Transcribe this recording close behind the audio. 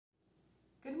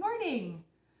morning!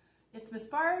 It's Miss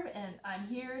Barb and I'm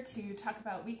here to talk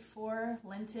about week 4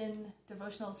 Lenten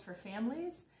devotionals for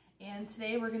families, and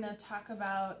today we're going to talk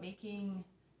about making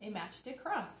a matchstick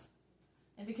cross.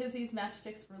 And because these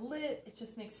matchsticks were lit, it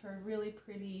just makes for a really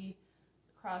pretty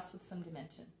cross with some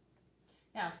dimension.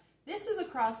 Now, this is a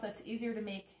cross that's easier to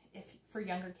make for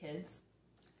younger kids,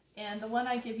 and the one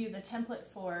I give you the template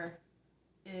for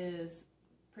is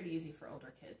pretty easy for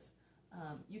older kids.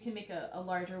 You can make a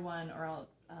larger one, or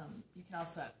you can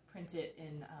also print it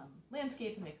in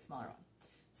landscape and make a smaller one.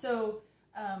 So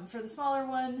for the smaller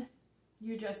one,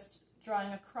 you're just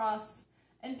drawing a cross.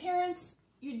 And parents,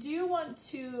 you do want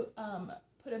to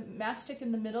put a matchstick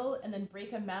in the middle and then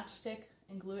break a matchstick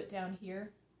and glue it down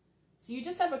here. So you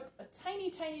just have a tiny,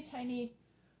 tiny, tiny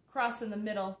cross in the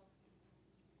middle,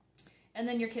 and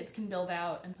then your kids can build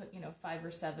out and put, 5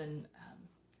 or 7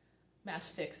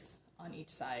 matchsticks on each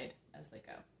side as they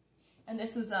go. And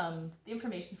this is the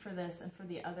information for this, and for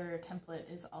the other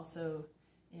template is also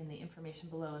in the information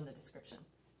below in the description.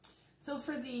 So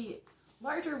for the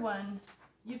larger one,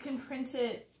 you can print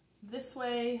it this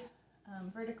way,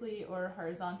 vertically or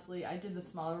horizontally. I did the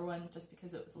smaller one just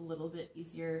because it was a little bit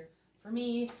easier for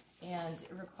me, and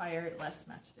it required less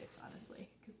matchsticks, honestly,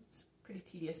 because it's a pretty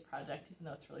tedious project, even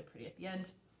though it's really pretty at the end.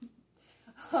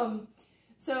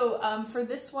 So for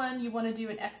this one, you want to do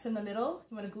an X in the middle.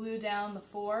 You want to glue down the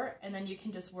 4, and then you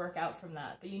can just work out from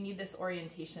that. But you need this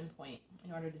orientation point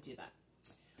in order to do that.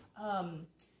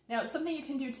 Now, something you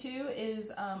can do too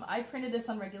is I printed this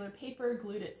on regular paper,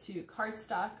 glued it to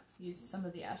cardstock, used some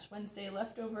of the Ash Wednesday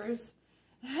leftovers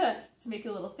to make it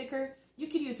a little thicker. You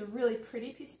could use a really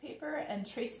pretty piece of paper and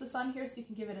trace this on here so you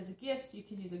can give it as a gift. You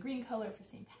could use a green color for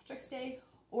St. Patrick's Day,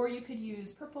 or you could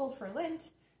use purple for Lent.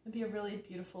 It'd be a really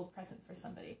beautiful present for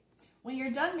somebody. When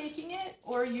you're done making it,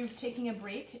 or you're taking a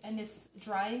break and it's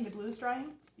drying, the glue's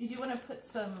drying, you do want to put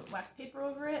some wax paper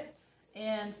over it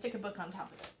and stick a book on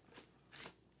top of it.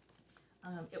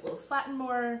 It will flatten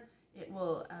more. It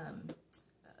will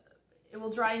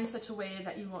dry in such a way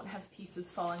that you won't have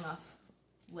pieces falling off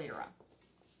later on.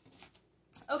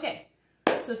 Okay,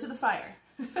 so to the fire.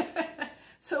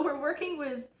 So we're working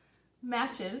with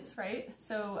matches, right?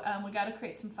 So we got to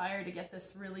create some fire to get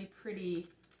this really pretty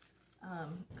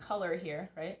color here,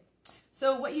 right?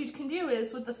 So what you can do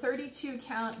is, with the 32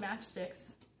 count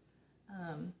matchsticks,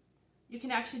 you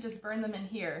can actually just burn them in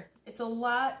here. It's a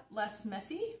lot less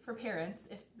messy for parents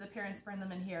if the parents burn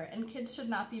them in here, and kids should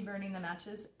not be burning the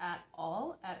matches at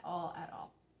all, at all, at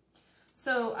all.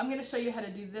 So I'm going to show you how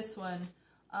to do this one.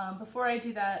 Before I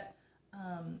do that,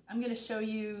 I'm going to show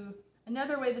you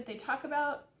another way that they talk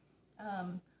about.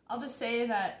 I'll just say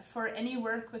that for any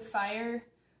work with fire,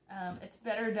 it's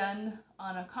better done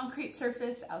on a concrete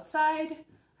surface outside.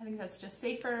 I think that's just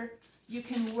safer. You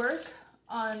can work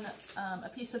on a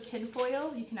piece of tin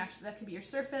foil. You can actually, that could be your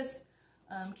surface.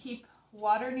 Keep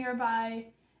water nearby,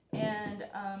 and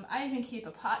I even keep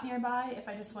a pot nearby if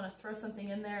I just want to throw something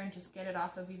in there and just get it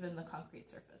off of even the concrete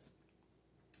surface.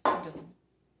 And just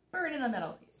burn in the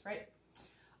metal piece, right?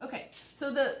 Okay,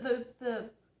 so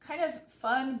the kind of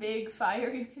fun big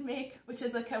fire you can make, which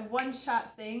is like a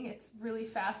one-shot thing, it's really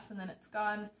fast and then it's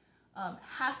gone,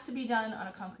 has to be done on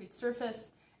a concrete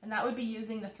surface, and that would be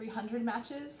using the 300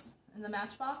 matches in the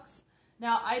matchbox.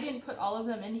 Now, I didn't put all of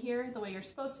them in here the way you're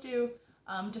supposed to.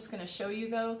 I'm just going to show you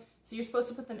though. So you're supposed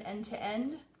to put them end to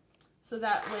end, so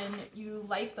that when you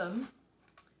light them,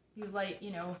 you light,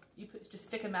 just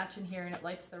stick a match in here and it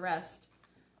lights the rest.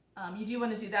 You do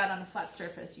want to do that on a flat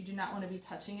surface. You do not want to be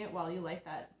touching it while you light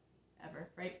that ever,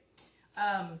 right?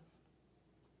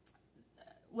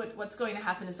 What's going to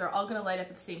happen is they're all going to light up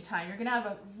at the same time. You're going to have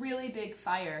a really big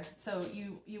fire, so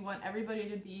you want everybody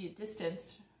to be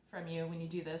distanced from you when you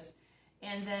do this.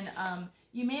 And then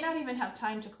you may not even have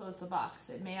time to close the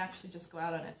box. It may actually just go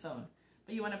out on its own.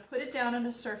 But you want to put it down on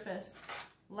a surface,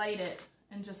 light it,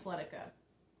 and just let it go,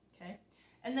 okay?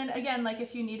 And then again, like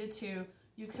if you needed to,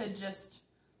 you could just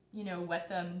wet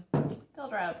them. They'll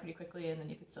dry out pretty quickly, and then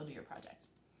you could still do your project.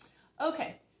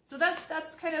 Okay, so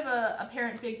that's kind of a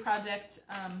parent big project.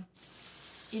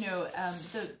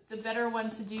 The better one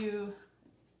to do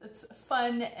that's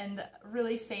fun and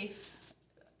really safe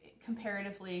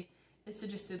comparatively is to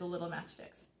just do the little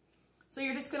matchsticks. So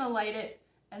you're just going to light it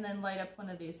and then light up one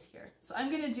of these here. So I'm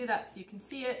going to do that so you can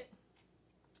see it.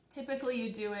 Typically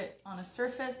you do it on a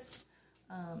surface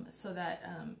so that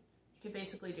you could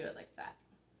basically do it like that.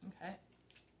 Okay.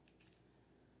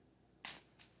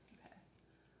 Okay.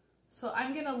 So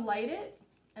I'm going to light it,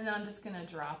 and then I'm just going to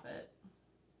drop it.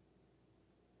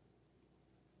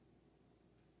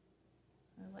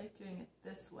 I like doing it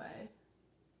this way.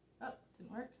 Oh,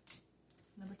 didn't work.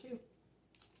 Number 2.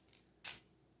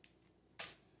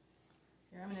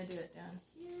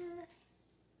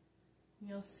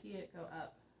 you'll see it go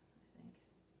up, I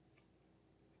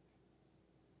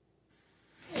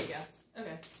think. There you go.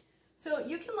 Okay. So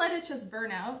you can let it just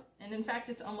burn out, and in fact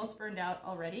it's almost burned out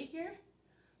already here.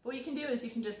 What you can do is you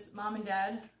can just, mom and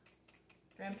dad,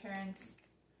 grandparents,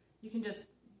 you can just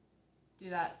do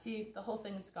that. See, the whole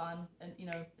thing's gone, and you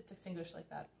know, it's extinguished like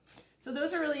that. So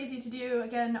those are really easy to do.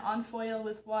 Again, on foil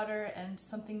with water and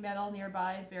something metal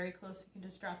nearby, very close. You can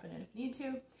just drop it in if you need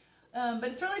to.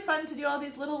 But it's really fun to do all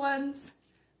these little ones,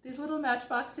 these little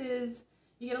matchboxes.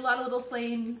 You get a lot of little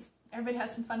flames. Everybody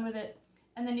has some fun with it.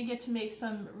 And then you get to make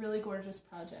some really gorgeous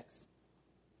projects.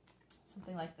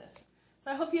 Something like this.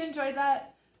 So I hope you enjoyed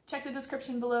that. Check the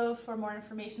description below for more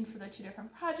information for the 2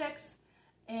 different projects.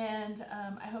 And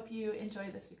I hope you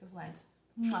enjoy this week of Lent.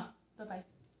 Mwah. Bye-bye.